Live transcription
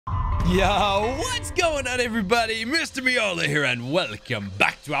Yo, what's going on, everybody? Mr. Miola here, and welcome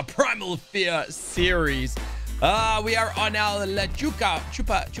back to our Primal Fear series. We are on our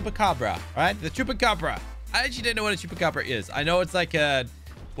Chupacabra, right? The Chupacabra. I actually don't know what a Chupacabra is. I know it's like a,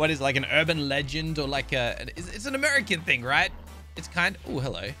 like an urban legend, or like it's an American thing, right? It's kind of, oh,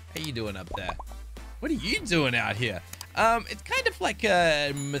 hello. How you doing up there? What are you doing out here? It's kind of like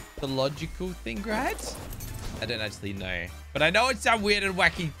a mythological thing, right? I don't actually know, but I know it's some weird and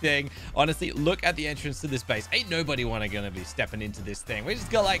wacky thing. Honestly, look at the entrance to this base. Ain't nobody gonna be stepping into this thing. We just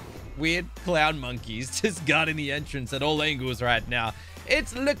got like weird clown monkeys just guarding the entrance at all angles right now.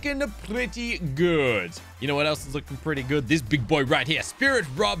 It's looking pretty good. You know what else is looking pretty good? This big boy right here, Spirit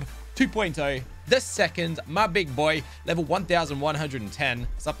Rob 2.0. The second, my big boy, level 1110,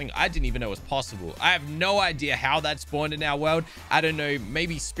 something I didn't even know was possible. I have no idea how that spawned in our world. I don't know,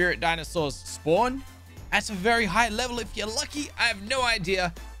 maybe spirit dinosaurs spawn at a very high level if you're lucky. I have no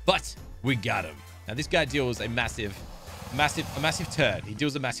idea, but we got him. Now this guy deals a massive turd. He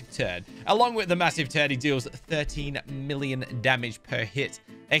deals a massive turd. Along with the massive turd, he deals 13 million damage per hit.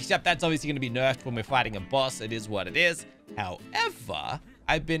 Except that's obviously going to be nerfed when we're fighting a boss. It is what it is. However,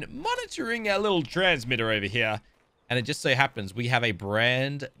 I've been monitoring our little transmitter over here, and it just so happens we have a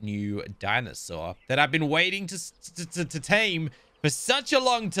brand new dinosaur that I've been waiting to tame for such a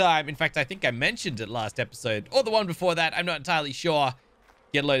long time. In fact, I think I mentioned it last episode, or the one before that. I'm not entirely sure.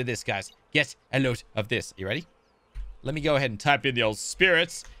 Get a load of this, guys. Get a load of this. You ready? Let me go ahead and type in the old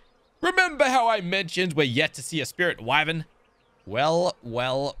spirits. Remember how I mentioned we're yet to see a spirit wyvern? Well.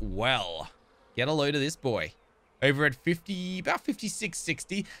 Get a load of this boy. Over at about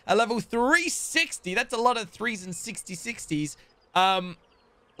 5660, a level 360. That's a lot of 3s and 60s.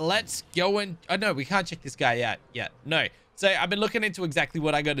 Let's go and, oh no, we can't check this guy out yet. No. So I've been looking into exactly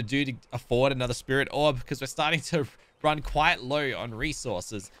what I got to do to afford another spirit orb, because we're starting to run quite low on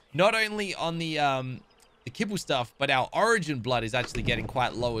resources. Not only on the kibble stuff, but our origin blood is actually getting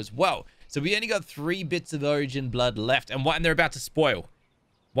quite low as well. So we only got 3 bits of origin blood left, and they're about to spoil.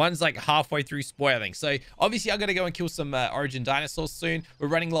 One's like halfway through spoiling. So obviously I'm going to go and kill some origin dinosaurs soon. We're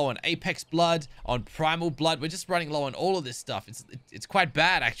running low on apex blood, on primal blood. We're just running low on all of this stuff. It's quite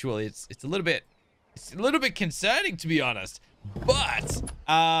bad, actually. It's a little bit concerning, to be honest. But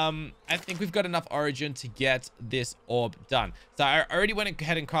I think we've got enough origin to get this orb done. So I already went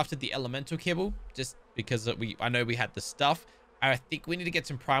ahead and crafted the elemental kibble, just because I know we had the stuff. I think we need to get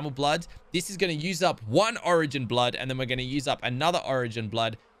some primal blood. This is going to use up 1 origin blood, and then we're going to use up another origin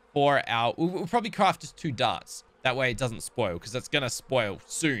blood for our... We'll probably craft just 2 darts. That way it doesn't spoil, because it's going to spoil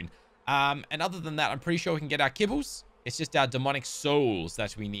soon. And other than that, I'm pretty sure we can get our kibbles. It's just our demonic souls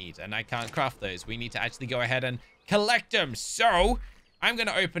that we need, and I can't craft those. We need to actually go ahead and collect them. So I'm going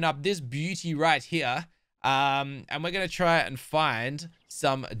to open up this beauty right here, and we're going to try and find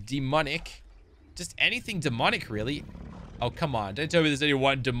some demonic... Just anything demonic, really. Oh, come on. Don't tell me there's only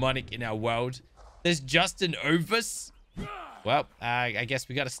one demonic in our world. There's just an Ovis. Well, I guess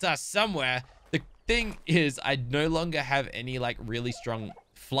we got to start somewhere. The thing is, I no longer have any, like, really strong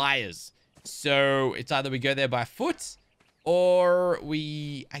flyers. So it's either we go there by foot, or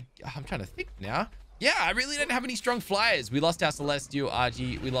I'm trying to think now. Yeah, I really don't have any strong flyers. We lost our Celestial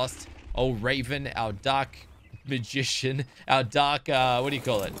RG. We lost old Raven, our Dark Magician, our Dark, what do you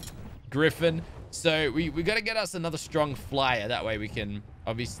call it? Griffin. So we got to get us another strong flyer. That way we can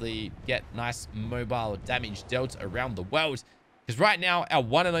obviously get nice mobile damage dealt around the world. Because right now, our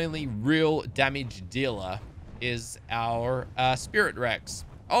one and only real damage dealer is our Spirit Rex.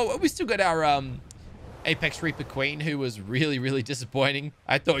 Oh, we still got our Apex Reaper Queen, who was really disappointing.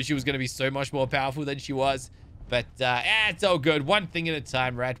 I thought she was going to be so much more powerful than she was. But it's all good. One thing at a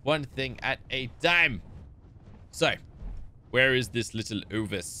time, right? One thing at a time. So, where is this little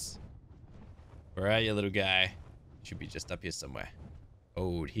Ovis? Where are you, little guy? Should be just up here somewhere.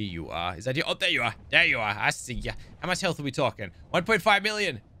 Oh, here you are. Is that you? Oh, there you are. There you are. I see ya. How much health are we talking? 1.5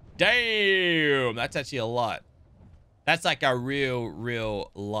 million. Damn. That's actually a lot. That's like a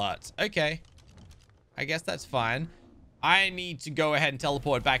real lot. Okay. I guess that's fine. I need to go ahead and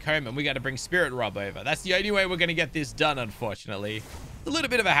teleport back home, and we got to bring Spirit Rob over. That's the only way we're going to get this done, unfortunately. It's a little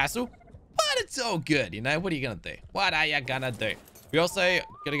bit of a hassle, but it's all good, you know? What are you going to do? What are you going to do? We also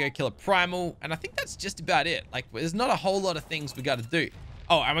got to go kill a primal, and I think that's just about it. Like, there's not a whole lot of things we got to do.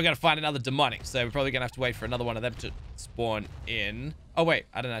 Oh, and we're going to find another demonic, so we're probably going to have to wait for another one of them to spawn in. Oh, wait,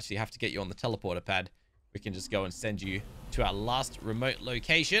 I don't actually have to get you on the teleporter pad. We can just go and send you to our last remote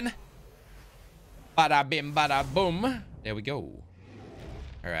location. Bada bim, bada boom. There we go.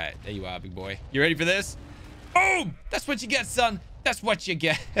 All right, there you are, big boy. You ready for this? Boom! That's what you get, son. That's what you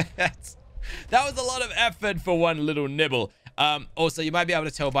get. That was a lot of effort for one little nibble. Also, you might be able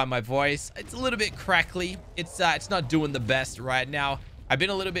to tell by my voice. It's a little bit crackly. It's not doing the best right now. I've been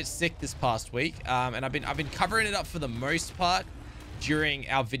a little bit sick this past week, and I've been covering it up for the most part during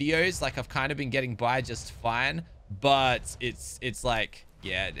our videos. Like, I've kind of been getting by just fine, but it's like,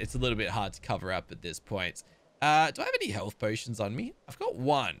 yeah, it's a little bit hard to cover up at this point. Do I have any health potions on me? I've got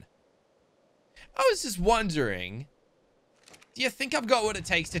one. I was just wondering, do you think I've got what it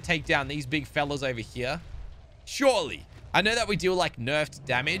takes to take down these big fellas over here? Surely. I know that we deal like nerfed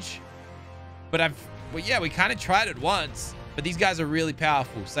damage, but well, yeah, we kind of tried it once, but these guys are really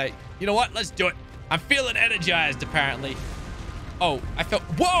powerful. So, you know what? Let's do it. I'm feeling energized, apparently. Oh, I felt,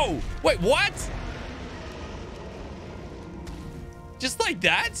 whoa, wait, what? Just like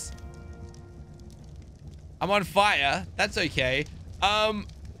that? I'm on fire. That's okay.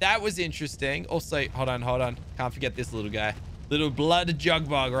 That was interesting. Also, hold on. Can't forget this little guy. Little blood jug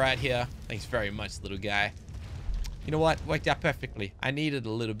bug right here. Thanks very much, little guy. You know what? Worked out perfectly. I needed a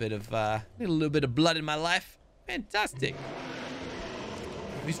little bit of blood in my life. Fantastic.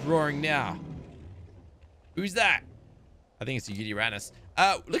 Who's roaring now? Who's that? I think it's a Uranus.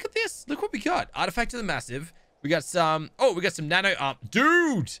 Look at this. Look what we got. Artifact of the Massive. We got some. Oh, we got some nano arm.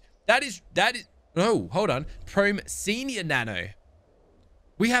 Dude, that is. Oh, hold on. Prome Senior Nano.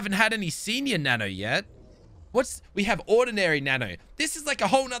 We haven't had any Senior Nano yet. We have Ordinary Nano. This is like a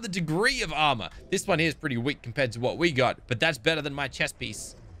whole nother degree of armor. This one here is pretty weak compared to what we got, but that's better than my chest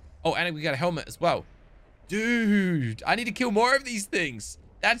piece. Oh, and we got a helmet as well. Dude, I need to kill more of these things.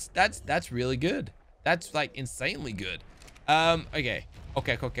 That's really good. That's like insanely good. Okay. I'm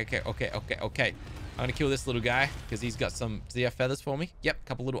gonna kill this little guy because he's got some. Does he have feathers for me? Yep, a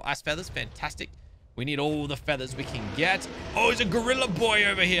couple little ice feathers. Fantastic. We need all the feathers we can get. Oh, there's a gorilla boy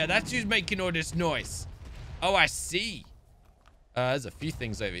over here. That's who's making all this noise. Oh, I see. There's a few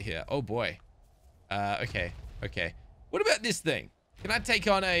things over here. Oh boy. Okay. What about this thing? Can I take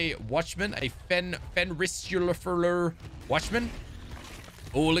on a watchman? A Fenrisulfular watchman?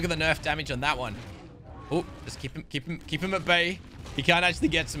 Oh, look at the nerf damage on that one. Oh, just keep him at bay. He can't actually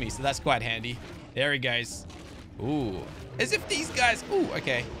get to me, so that's quite handy. There he goes. Ooh. As if these guys... Ooh,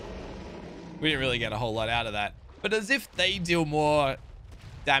 okay. We didn't really get a whole lot out of that. But as if they deal more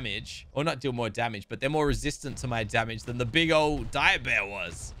damage. Or not deal more damage, but they're more resistant to my damage than the big old dire bear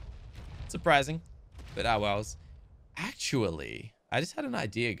was. Surprising. But oh wells. Actually, I just had an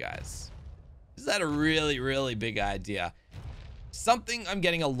idea, guys. This is a really, really big idea. Something I'm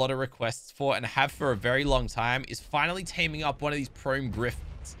getting a lot of requests for and have for a very long time is finally taming up one of these Prome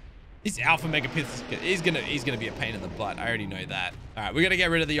Griffins. This Alpha Megapith is gonna be a pain in the butt. I already know that. All right, we're gonna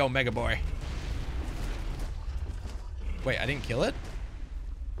get rid of the old Mega Boy. Wait, I didn't kill it?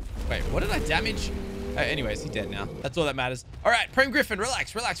 Wait, what did I damage? Anyways, he's dead now. That's all that matters. All right, Prome Griffin,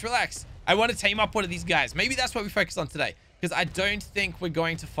 relax. I want to tame up one of these guys. Maybe that's what we focus on today, because I don't think we're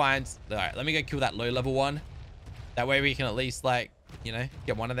going to find... All right, let me go kill that low-level one. That way we can at least, like, you know,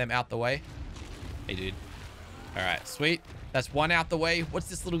 get one of them out the way. Hey, dude. All right, sweet. That's one out the way. What's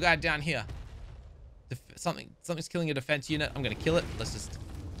this little guy down here? Something's killing a defense unit. I'm gonna kill it. Let's just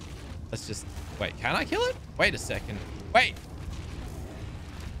wait. Can I kill it? Wait a second. Wait.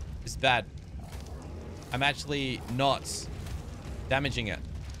 It's bad. I'm actually not damaging it.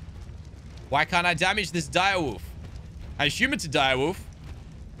 Why can't I damage this direwolf? I assume it's a direwolf,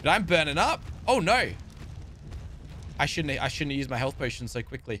 but I'm burning up. Oh no. I shouldn't have used my health potion so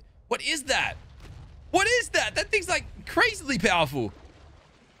quickly. What is that? What is that? That thing's like crazily powerful.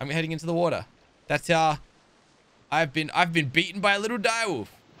 I'm heading into the water. That's how I've been beaten by a little direwolf.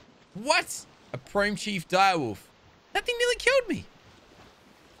 What? A Prome Chief direwolf. That thing nearly killed me.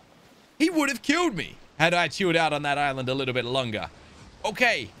 He would have killed me had I chilled out on that island a little bit longer.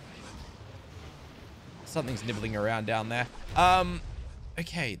 Okay. Something's nibbling around down there.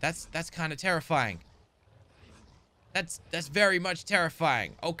 Okay, that's kind of terrifying. That's very much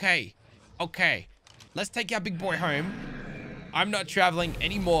terrifying. Okay. Let's take our big boy home. I'm not traveling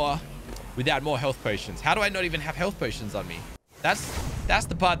anymore without more health potions. How do I not even have health potions on me? That's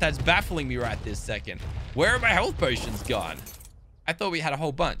the part that's baffling me right this second. Where are my health potions gone? I thought we had a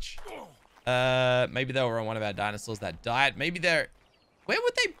whole bunch. Maybe they were on one of our dinosaurs that died. Maybe they're... Where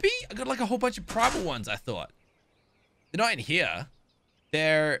would they be? I got like a whole bunch of primal ones, I thought. They're not in here.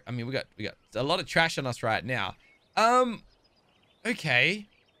 They're... I mean, we got a lot of trash on us right now. Okay.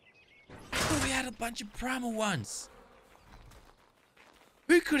 I thought we had a bunch of primal ones.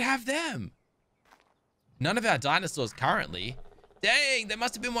 Who could have them? None of our dinosaurs currently. Dang, there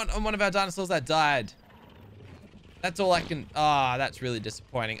must have been one of our dinosaurs that died. That's all I can... Ah, that's really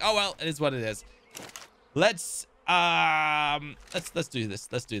disappointing. Oh, well, it is what it is. Let's do this.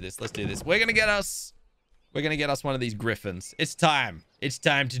 We're going to get us we're going to get us one of these griffins. It's time. It's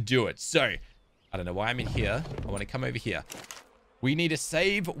time to do it. So, I don't know why I'm in here. I want to come over here. We need to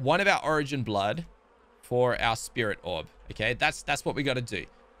save one of our origin blood for our spirit orb. Okay, that's what we got to do.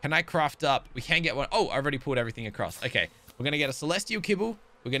 Can I craft up? We can get one. Oh, I already pulled everything across. Okay, we're going to get a celestial kibble.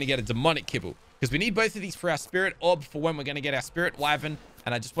 We're going to get a demonic kibble. Because we need both of these for our spirit orb for when we're going to get our spirit wyvern.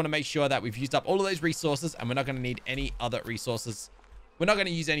 And I just want to make sure that we've used up all of those resources and we're not going to need any other resources. We're not going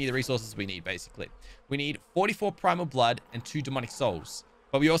to use any of the resources we need, basically. We need 44 primal blood and 2 demonic souls.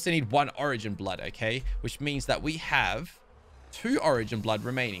 But we also need 1 origin blood, okay? Which means that we have 2 origin blood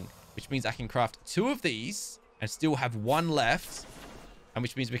remaining. Which means I can craft 2 of these and still have 1 left. And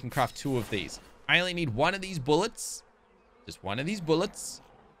which means we can craft 2 of these. I only need 1 of these bullets. Just 1 of these bullets.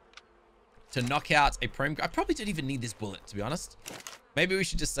 To knock out a prime. I probably don't even need this bullet, to be honest. Maybe we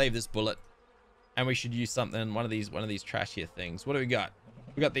should just save this bullet. And we should use something, one of these trashier things. What do we got?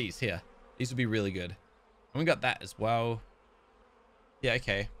 We got these here. These would be really good. And we got that as well. Yeah,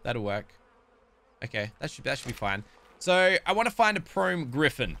 okay. That'll work. Okay, that should be fine. So I want to find a Prome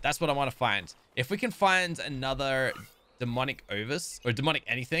Griffin. That's what I want to find. If we can find another demonic Ovis or demonic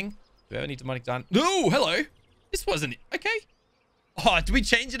anything. Do we have any demonic done? Oh, hello. This wasn't okay. Oh, do we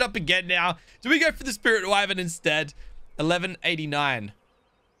change it up again now? Do we go for the Spirit Wyvern instead? 1189.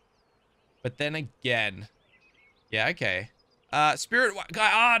 But then again. Yeah, okay. Spirit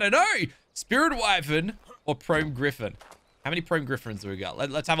I don't know. Spirit Wyvern or Prome Griffin. How many Prome Griffins do we got?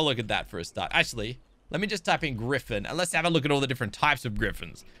 Let's have a look at that for a start. Actually, let me just type in Griffin and let's have a look at all the different types of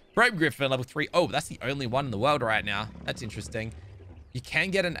Griffins. Prome Griffin, level 3. Oh, that's the only one in the world right now. That's interesting. You can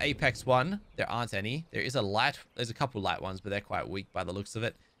get an Apex one. There aren't any. There's a couple light ones, but they're quite weak by the looks of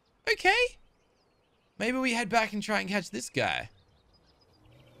it. Okay. Maybe we head back and try and catch this guy.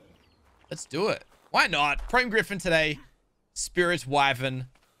 Let's do it. Why not? Prome Griffin today. Spirit Wyvern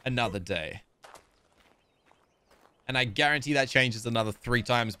another day. And I guarantee that changes another 3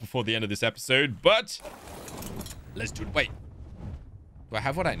 times before the end of this episode, but let's do it. Wait. Do I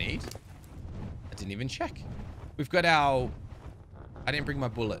have what I need? I didn't even check. We've got our... I didn't bring my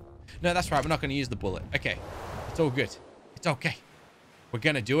bullet. No, that's right. We're not going to use the bullet. Okay. It's all good. It's okay. We're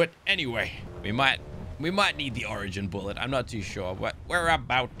going to do it anyway. We might need the origin bullet. I'm not too sure. We're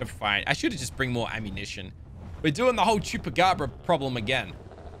about to find... I should have just bring more ammunition. We're doing the whole Chupacabra problem again,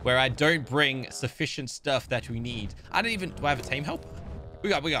 where I don't bring sufficient stuff that we need. I don't even... Do I have a team helper? We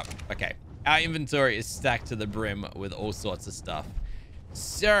got. Okay. Our inventory is stacked to the brim with all sorts of stuff.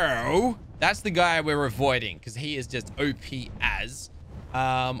 So, that's the guy we're avoiding, because he is just OP as...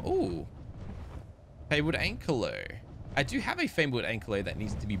 ooh. Fabled Ankylo. I do have a Fabled Ankylo that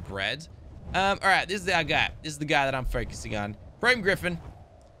needs to be bred. Alright, this is our guy. This is the guy that I'm focusing on. Prome Griffin.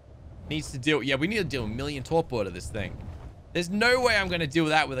 Needs to deal... Yeah, we need to deal a million torpor to this thing. There's no way I'm going to deal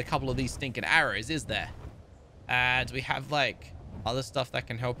with that with a couple of these stinking arrows, is there? Do we have, like, other stuff that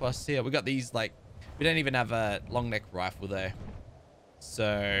can help us here? We got these, like... We don't even have a long neck rifle, though.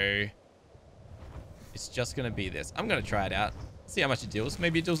 So... It's just going to be this. I'm going to try it out. See how much it deals.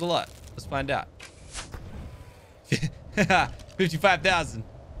 Maybe it deals a lot. Let's find out. 55,000.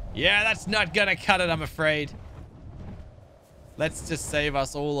 Yeah, that's not going to cut it, I'm afraid. Let's just save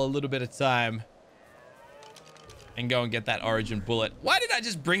us all a little bit of time. And go and get that origin bullet. Why did I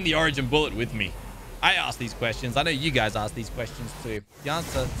just bring the origin bullet with me? I ask these questions. I know you guys ask these questions too. The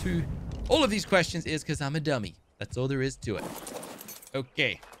answer to all of these questions is because I'm a dummy. That's all there is to it.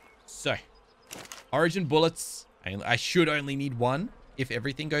 Okay. So, origin bullets. I should only need 1 if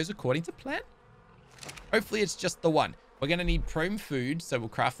everything goes according to plan. Hopefully it's just the 1. We're going to need Prome food, so we'll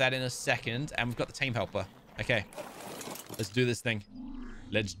craft that in a second. And we've got the team helper. Okay. Let's do this thing.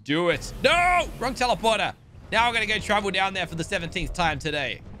 Let's do it. No! Wrong teleporter. Now we're going to go travel down there for the 17th time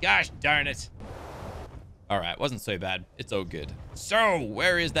today. Gosh darn it. All right. Wasn't so bad. It's all good. So,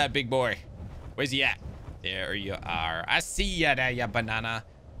 where is that big boy? Where's he at? There you are. I see ya there, ya banana.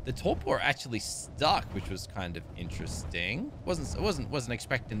 The torpor actually stuck, which was kind of interesting. Wasn't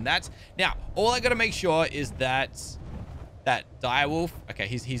expecting that. Now, all I got to make sure is that direwolf, okay,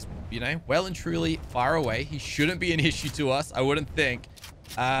 he's you know, well and truly far away. He shouldn't be an issue to us, I wouldn't think.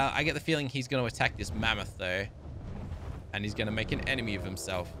 I get the feeling he's going to attack this mammoth, though. And he's going to make an enemy of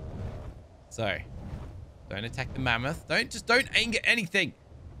himself. So, don't attack the mammoth. Don't anger anything.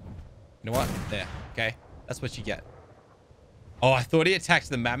 You know what? There. Okay. That's what you get. Oh, I thought he attacked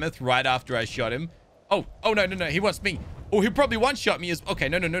the mammoth right after I shot him. Oh, no. He wants me. Oh, he probably one-shot me as... Okay,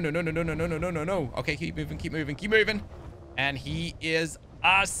 no. Okay, keep moving. And he is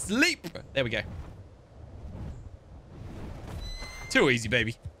asleep. There we go. Too easy,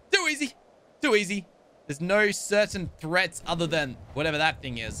 baby. Too easy. There's no certain threats other than whatever that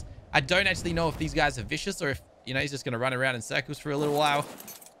thing is. I don't actually know if these guys are vicious or if, you know, he's just going to run around in circles for a little while.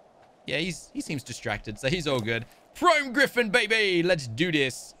 Yeah, he seems distracted, so he's all good. Prime Griffin, baby! Let's do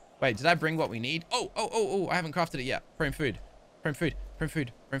this. Wait, did I bring what we need? Oh, I haven't crafted it yet. Prime food. Prime food. Prime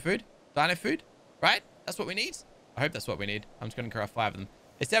food. Prime food. Dino food? Right? That's what we need? I hope that's what we need. I'm just going to craft 5 of them.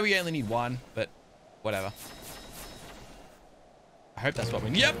 It said we only need 1, but whatever. I hope that's what we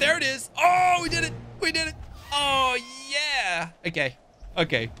need. Yep, there it is. Oh, we did it. We did it. Oh, yeah. Okay.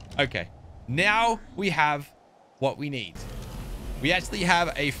 Now we have what we need. We actually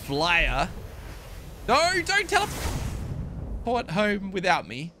have a flyer. No, don't teleport home without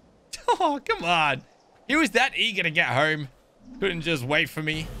me. Oh, come on. He was that eager to get home. Couldn't just wait for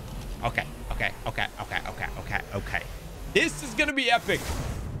me. Okay. This is going to be epic.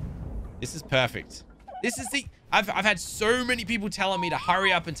 This is perfect. This is the... I've had so many people telling me to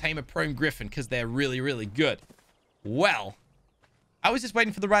hurry up and tame a Prime Griffin because they're really, really good. Well, I was just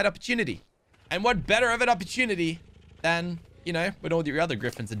waiting for the right opportunity. And what better of an opportunity than, you know, when all your other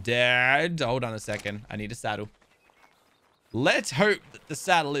Griffins are dead. Hold on a second. I need a saddle. Let's hope that the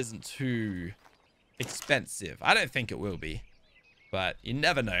saddle isn't too expensive. I don't think it will be. But you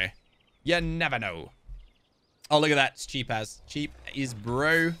never know. You never know. Oh, look at that. It's cheap as. Cheap is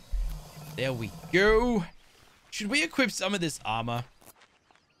bro. There we go. Should we equip some of this armor?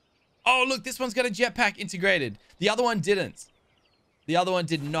 Oh, look. This one's got a jetpack integrated. The other one didn't. The other one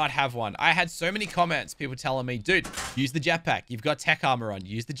did not have one. I had so many comments. People telling me, dude, use the jetpack. You've got tech armor on.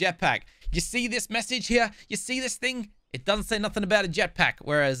 Use the jetpack. You see this message here? You see this thing? It doesn't say nothing about a jetpack.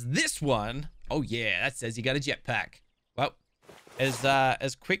 Whereas this one, oh yeah, that says you got a jetpack. Well,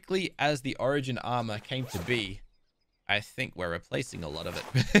 as quickly as the origin armor came to be, I think we're replacing a lot of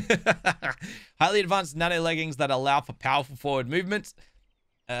it. Highly advanced nano leggings that allow for powerful forward movement.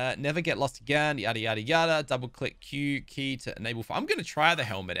 Never get lost again. Yada, yada, yada. Double click Q key to enable. I'm going to try the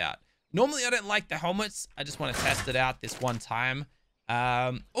helmet out. Normally, I don't like the helmets. I just want to test it out this one time.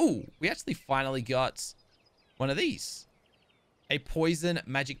 Oh, we actually finally got one of these. A poison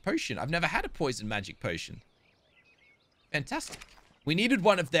magic potion. I've never had a poison magic potion. Fantastic. We needed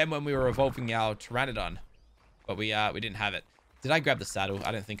one of them when we were evolving our Pteranodon. But we didn't have it. Did I grab the saddle?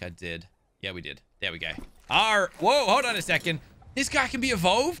 I don't think I did. Yeah, we did. There we go. Whoa, hold on a second. This guy can be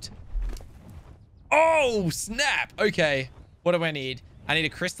evolved? Oh, snap. Okay. What do I need? I need a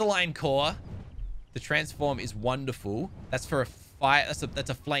crystalline core. The transform is wonderful. That's for a fire. That's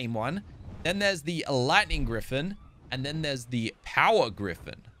a flame one. Then there's the lightning griffin. And then there's the power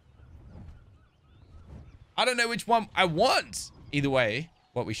griffin. I don't know which one I want. Either way,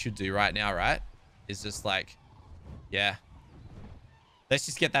 what we should do right now, right, is just like, yeah. Let's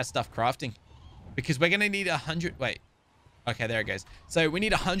just get that stuff crafting. Because we're going to need 100. Wait. Okay, there it goes. So we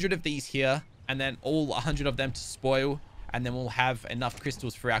need 100 of these here. And then all 100 of them to spoil. And then we'll have enough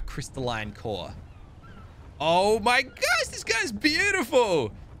crystals for our crystalline core. Oh my gosh, this guy's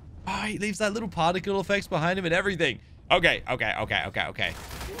beautiful. Oh, he leaves that little particle effects behind him and everything. Okay.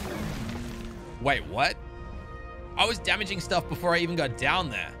 Wait, what? I was damaging stuff before I even got down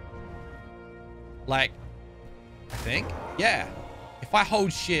there. Like, I think. Yeah. If I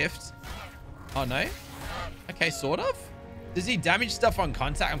hold shift. Oh, no. Okay, sort of. Does he damage stuff on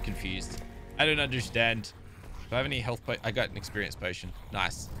contact? I'm confused. I don't understand. Do I have any health potion? I got an experience potion.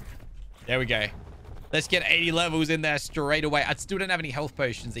 Nice. There we go. Let's get 80 levels in there straight away. I still don't have any health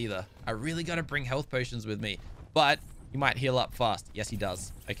potions either. I really got to bring health potions with me. But he might heal up fast. Yes, he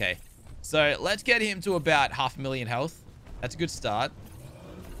does. Okay. So let's get him to about 500,000 health. That's a good start.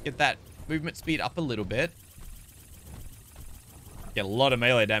 Get that movement speed up a little bit. Get a lot of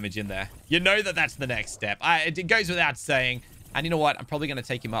melee damage in there. You know that that's the next step. It goes without saying. And you know what? I'm probably going to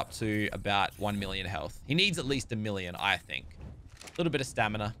take him up to about 1 million health. He needs at least 1 million, I think. A little bit of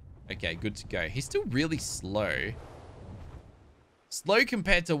stamina. Okay, good to go. He's still really slow. Slow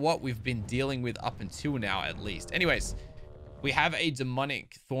compared to what we've been dealing with up until now, at least. Anyways, we have a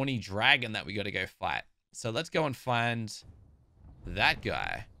demonic thorny dragon that we got to go fight. So let's go and find that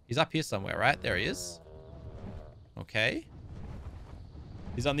guy. He's up here somewhere, right? There he is. Okay.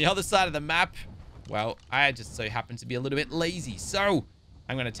 He's on the other side of the map. Well, I just so happen to be a little bit lazy. So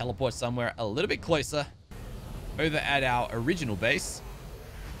I'm going to teleport somewhere a little bit closer over at our original base.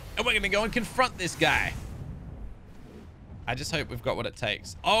 And we're going to go and confront this guy. I just hope we've got what it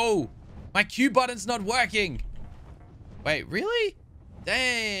takes. Oh, my Q button's not working. Wait, really?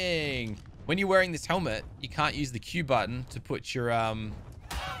 Dang. When you're wearing this helmet, you can't use the Q button to put your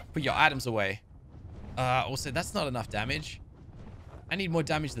items away. Also, that's not enough damage. I need more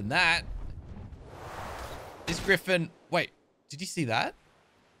damage than that. This Griffin... Wait, did you see that?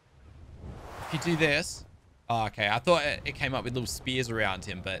 If you do this... Oh, okay. I thought it came up with little spears around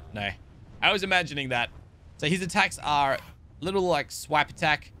him, but no. I was imagining that. So his attacks are little like swipe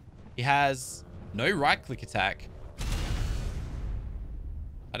attack. He has no right click attack.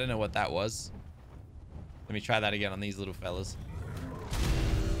 I don't know what that was. Let me try that again on these little fellas.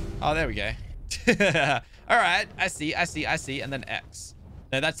 Oh, there we go. All right. I see. And then X.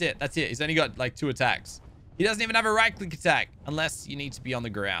 No, that's it. That's it. He's only got like 2 attacks. He doesn't even have a right click attack unless you need to be on the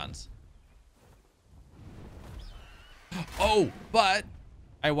ground. Oh, but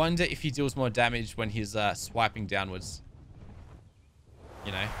I wonder if he deals more damage when he's swiping downwards.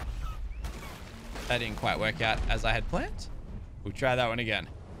 You know, that didn't quite work out as I had planned. We'll try that one again.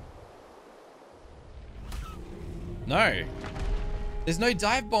 No, there's no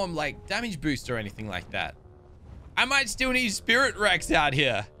dive bomb like damage boost or anything like that. I might still need Spirit Rex out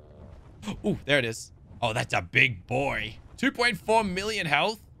here. Oh, there it is. Oh, that's a big boy. 2.4 million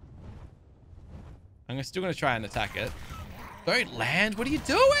health. I'm still going to try and attack it. Don't land. What are you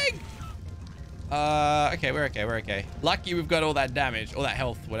doing? Okay, we're okay. We're okay. Lucky we've got all that damage, all that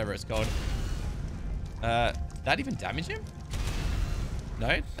health, whatever it's called. Did that even damage him?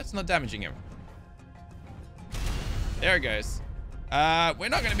 No, that's not damaging him. There it goes. We're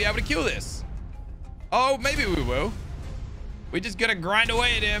not going to be able to kill this. Oh, maybe we will. We just got to grind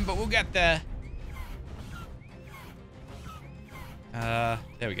away at him, but we'll get there.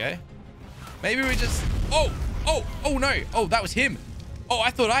 There we go. Maybe we just... Oh no. Oh, that was him. Oh, I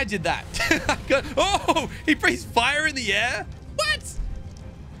thought I did that. Oh, he breathes fire in the air. What?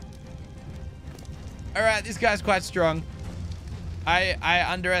 All right, this guy's quite strong. I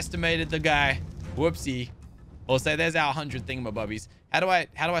underestimated the guy. Whoopsie. Also, there's our 100 thingamabobbies. How do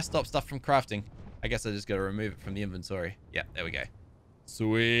I stop stuff from crafting? I guess I just got to remove it from the inventory. Yeah, there we go.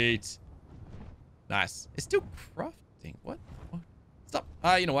 Sweet. Nice. It's still crafting. What? Stop.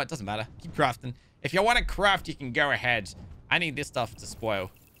 You know what? Doesn't matter. Keep crafting. If you want to craft, you can go ahead. I need this stuff to spoil.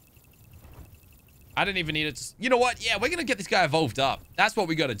 I don't even need it to... You know what? Yeah, we're going to get this guy evolved up. That's what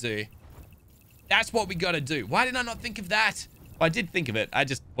we got to do. That's what we got to do. Why did I not think of that? Well, I did think of it. I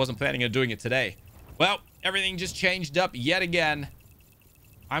just wasn't planning on doing it today. Well, everything just changed up yet again.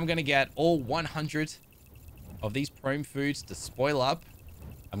 I'm going to get all 100 of these Prome foods to spoil up.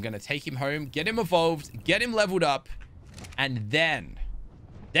 I'm going to take him home, get him evolved, get him leveled up, and then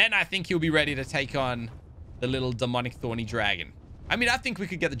I think he'll be ready to take on the little demonic thorny dragon. I mean, I think we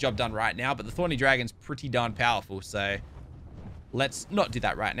could get the job done right now, but the thorny dragon's pretty darn powerful, so let's not do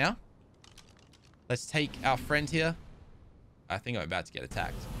that right now. Let's take our friend here. I think I'm about to get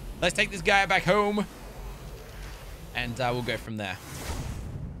attacked. Let's take this guy back home, and we'll go from there.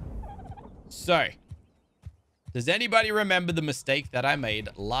 So, does anybody remember the mistake that I made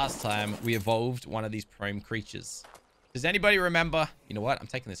last time we evolved one of these Prome creatures? Does anybody remember? You know what? I'm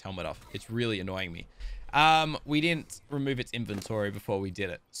taking this helmet off. It's really annoying me. We didn't remove its inventory before we did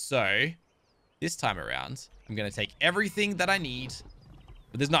it. So, this time around, I'm going to take everything that I need.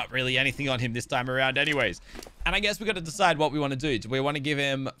 But there's not really anything on him this time around anyways. And I guess we got to decide what we want to do. Do we want to give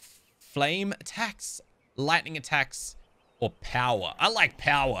him flame attacks, lightning attacks, or power? I like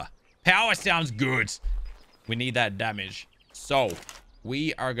power. Power sounds good. We need that damage. So,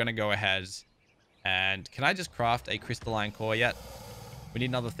 we are going to go ahead and... Can I just craft a crystalline core yet? We need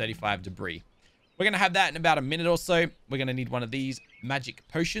another 35 debris. We're going to have that in about a minute or so. We're going to need one of these magic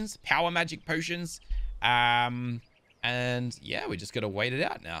potions. Power magic potions. And yeah, we just got to wait it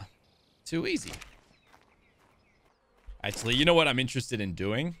out now. Too easy. Actually, you know what I'm interested in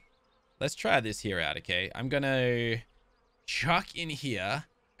doing? Let's try this here out, okay? I'm going to chuck in here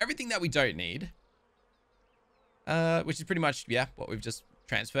everything that we don't need. Which is pretty much, yeah, what we've just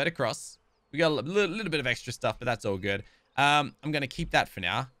transferred across. We got a little bit of extra stuff, but that's all good. I'm going to keep that for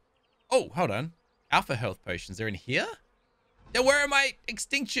now. Oh, hold on. Alpha health potions. They're in here? Then where are my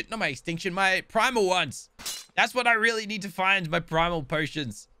extinction? Not my extinction, my primal ones. That's what I really need to find, my primal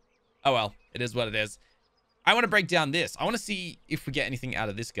potions. Oh, well, it is what it is. I want to break down this. I want to see if we get anything out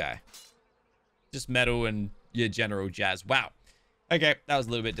of this guy. Just metal and your general jazz. Wow. Okay, that was a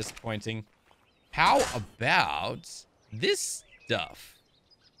little bit disappointing. How about this stuff?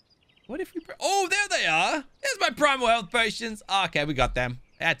 What if we... Oh, there they are. There's my primal health potions. Okay, we got them.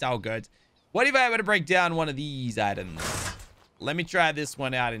 That's all good. What if I were to break down one of these items? Let me try this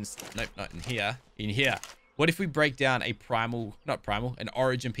one out in... Nope, not in here. In here. What if we break down a primal... Not primal. An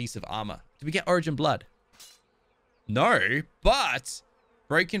origin piece of armor. Did we get origin blood? No, but...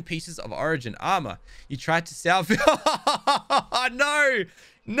 Broken pieces of origin armor. You tried to salvage... No!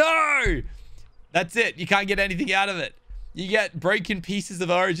 No! That's it. You can't get anything out of it. You get broken pieces of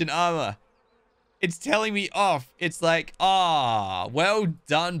origin armor. It's telling me off. It's like, ah, well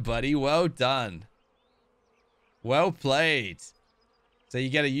done, buddy. Well done. Well played. So you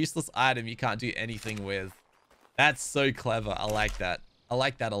get a useless item you can't do anything with. That's so clever. I like that. I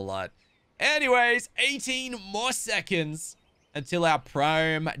like that a lot. Anyways, 18 more seconds until our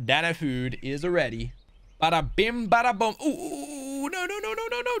prime dana food is ready. Bada bim, bada boom. Ooh, no.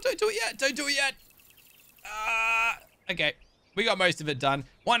 Don't do it yet. Don't do it yet. Okay. We got most of it done.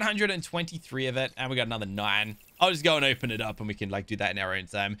 123 of it. And we got another 9. I'll just go and open it up and we can like do that in our own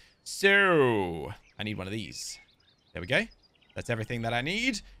time. So I need one of these. There we go. That's everything that I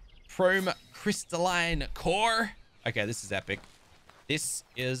need. Chrome crystalline core. Okay, this is epic. This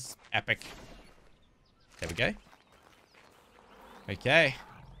is epic. There we go. Okay,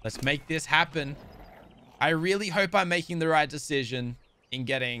 let's make this happen. I really hope I'm making the right decision in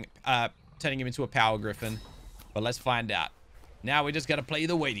getting, turning him into a power griffin. But let's find out. Now we just got to play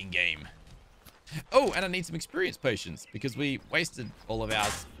the waiting game. Oh, and I need some experience potions because we wasted all of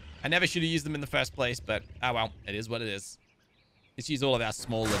ours. I never should have used them in the first place, but oh well, it is what it is. Let's use all of our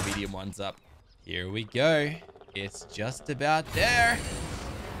small and medium ones up. Here we go. It's just about there.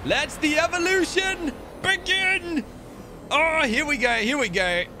 Let's the evolution begin. Oh, here we go. Here we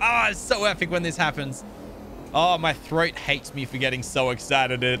go. Ah, it's so epic when this happens. Oh, my throat hates me for getting so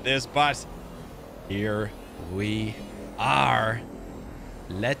excited at this, but here we are.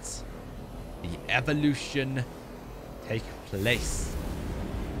 Let the evolution take place.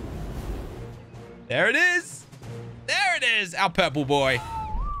 There it is. There it is, our purple boy.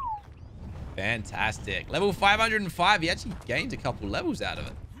 Fantastic. Level 505. He actually gained a couple levels out of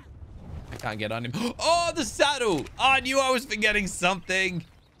it. I can't get on him. Oh, the saddle. Oh, I knew I was forgetting something.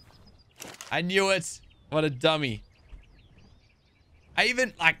 I knew it. What a dummy.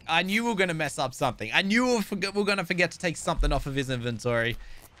 I knew we were going to mess up something. I knew we were going to forget to take something off of his inventory.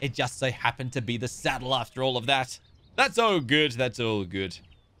 It just so happened to be the saddle after all of that. That's all good. That's all good.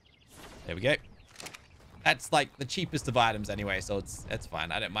 There we go. That's like the cheapest of items anyway, so it's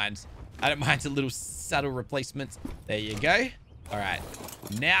fine. I don't mind a little saddle replacement. There you go. All right.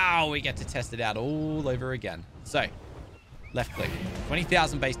 Now we get to test it out all over again. So, left click.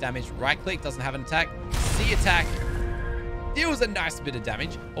 20,000 base damage. Right click. Doesn't have an attack. C attack. Deals a nice bit of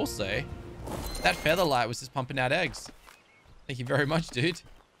damage. Also, that featherlight was just pumping out eggs. Thank you very much, dude.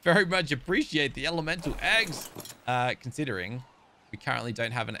 Very much appreciate the elemental eggs. Considering we currently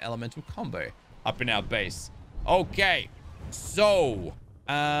don't have an elemental combo up in our base. Okay. So,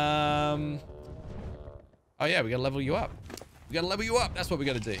 oh yeah, we gotta level you up. We gotta level you up. That's what we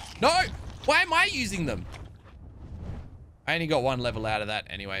gotta do. No! Why am I using them? I only got one level out of that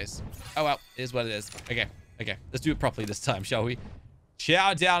anyways. Oh well, it is what it is. Okay. Okay. Let's do it properly this time, shall we?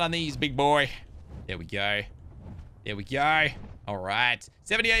 Chow down on these, big boy. There we go. There we go. All right.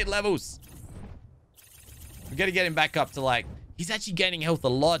 78 levels. We gotta get him back up to like... He's actually gaining health a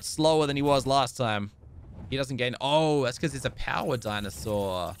lot slower than he was last time. He doesn't gain... Oh, that's because it's a power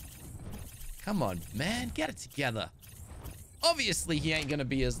dinosaur. Come on, man. Get it together. Obviously, he ain't going to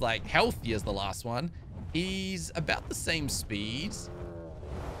be as, like, healthy as the last one. He's about the same speed.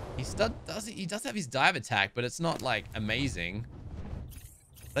 He does have his dive attack, but it's not, like, amazing.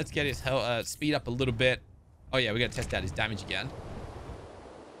 Let's get his speed up a little bit. Oh, yeah, we got to test out his damage again.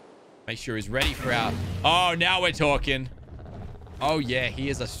 Make sure he's ready for our... Oh, now we're talking. Oh, yeah, he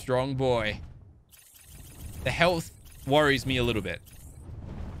is a strong boy. The health worries me a little bit.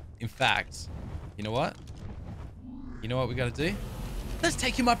 In fact, you know what? You know what we got to do? Let's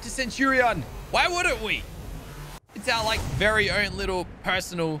take him up to Centurion. Why wouldn't we? It's our, like, very own little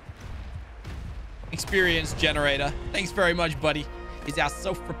personal experience generator. Thanks very much, buddy. It's our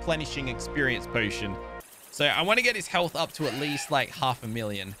self-replenishing experience potion. So I want to get his health up to at least, like,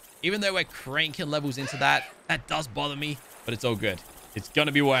 500,000. Even though we're cranking levels into that, that does bother me. But it's all good. It's going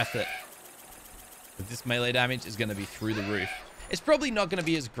to be worth it. But this melee damage is going to be through the roof. It's probably not going to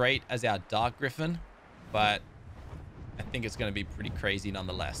be as great as our Dark Griffin, but I think it's going to be pretty crazy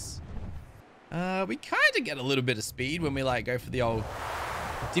nonetheless. We kind of get a little bit of speed when we like go for the old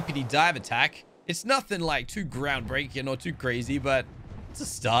dippity dive attack. It's nothing like too groundbreaking or too crazy, but it's a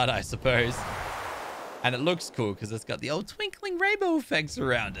start, I suppose. And it looks cool because it's got the old twinkling rainbow effects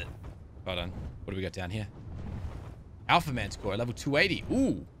around it. Hold on. What do we got down here? Alpha Manticore, level 280.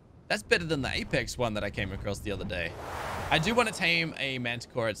 Ooh, that's better than the Apex one that I came across the other day. I do want to tame a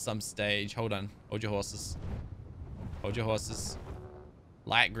Manticore at some stage. Hold on. Hold your horses. Hold your horses.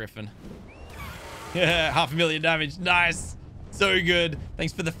 Light Griffin. Yeah, 500,000 damage. Nice. So good.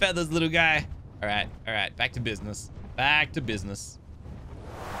 Thanks for the feathers, little guy. All right. All right. Back to business. Back to business.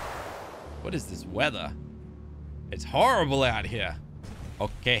 What is this weather? It's horrible out here.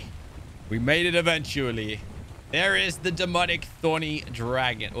 Okay. We made it eventually. There is the demonic thorny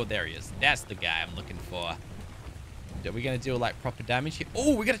dragon. Oh, there he is. That's the guy I'm looking for. Are we going to deal like proper damage here?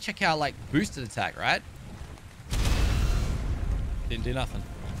 Oh, we got to check out like boosted attack, right? Didn't do nothing.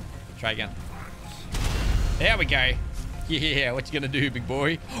 Try again. There we go. Yeah, what you going to do, big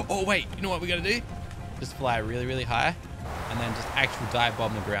boy? Oh, wait. You know what we got to do? Just fly really, really high. And then just actual dive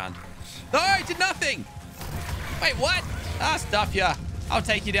bomb the ground. No, it did nothing. Wait, what? Ah, stuff ya. I'll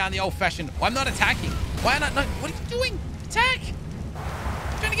take you down the old-fashioned. Oh, I'm not attacking. Why not? No, what are you doing? Attack!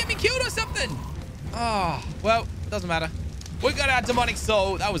 Trying to get me killed or something. Oh, well, doesn't matter. We got our demonic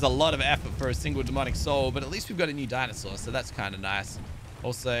soul. That was a lot of effort for a single demonic soul, but at least we've got a new dinosaur, so that's kind of nice.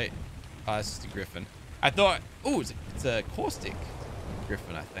 Also, oh, it's just a griffin. I thought, oh, it's a caustic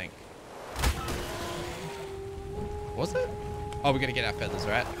griffin, I think. Was it? Oh, we got to get our feathers,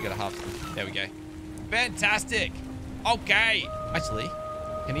 right? We got to half them. There we go. Fantastic. Okay. Actually,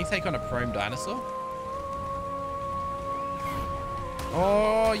 can he take on a prone dinosaur?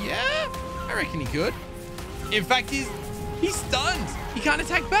 Oh, yeah. I reckon he could. In fact, he's stunned. He can't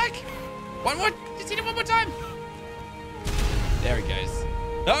attack back. One more. Just hit him one more time. There he goes.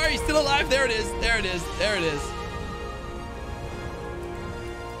 No, he's still alive. There it is. There it is. There it is.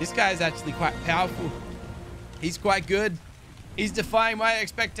 This guy is actually quite powerful. He's quite good. He's defying my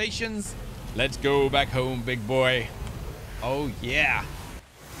expectations. Let's go back home, big boy. Oh, yeah.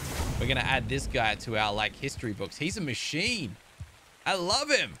 We're going to add this guy to our, like, history books. He's a machine. I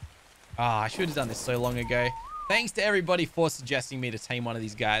love him. Ah, I should have done this so long ago. Thanks to everybody for suggesting me to tame one of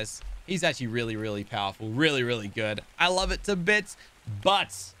these guys. He's actually really, really powerful. Really, really good. I love it to bits.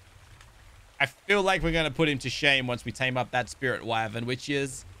 But I feel like we're going to put him to shame once we tame up that spirit wyvern, which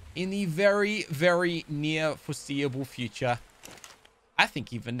is in the very, very near foreseeable future. I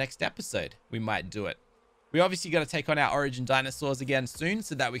think even next episode, we might do it. We obviously got to take on our origin dinosaurs again soon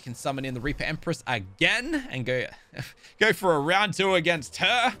so that we can summon in the Reaper Empress again and go for a round 2 against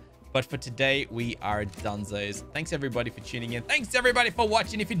her. But for today, we are dunzos. Thanks, everybody, for tuning in. Thanks, everybody, for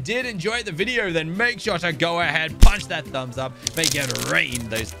watching. If you did enjoy the video, then make sure to go ahead, punch that thumbs up, make it rain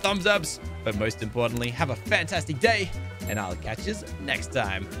those thumbs ups. But most importantly, have a fantastic day, and I'll catch you next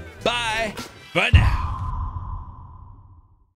time. Bye for now.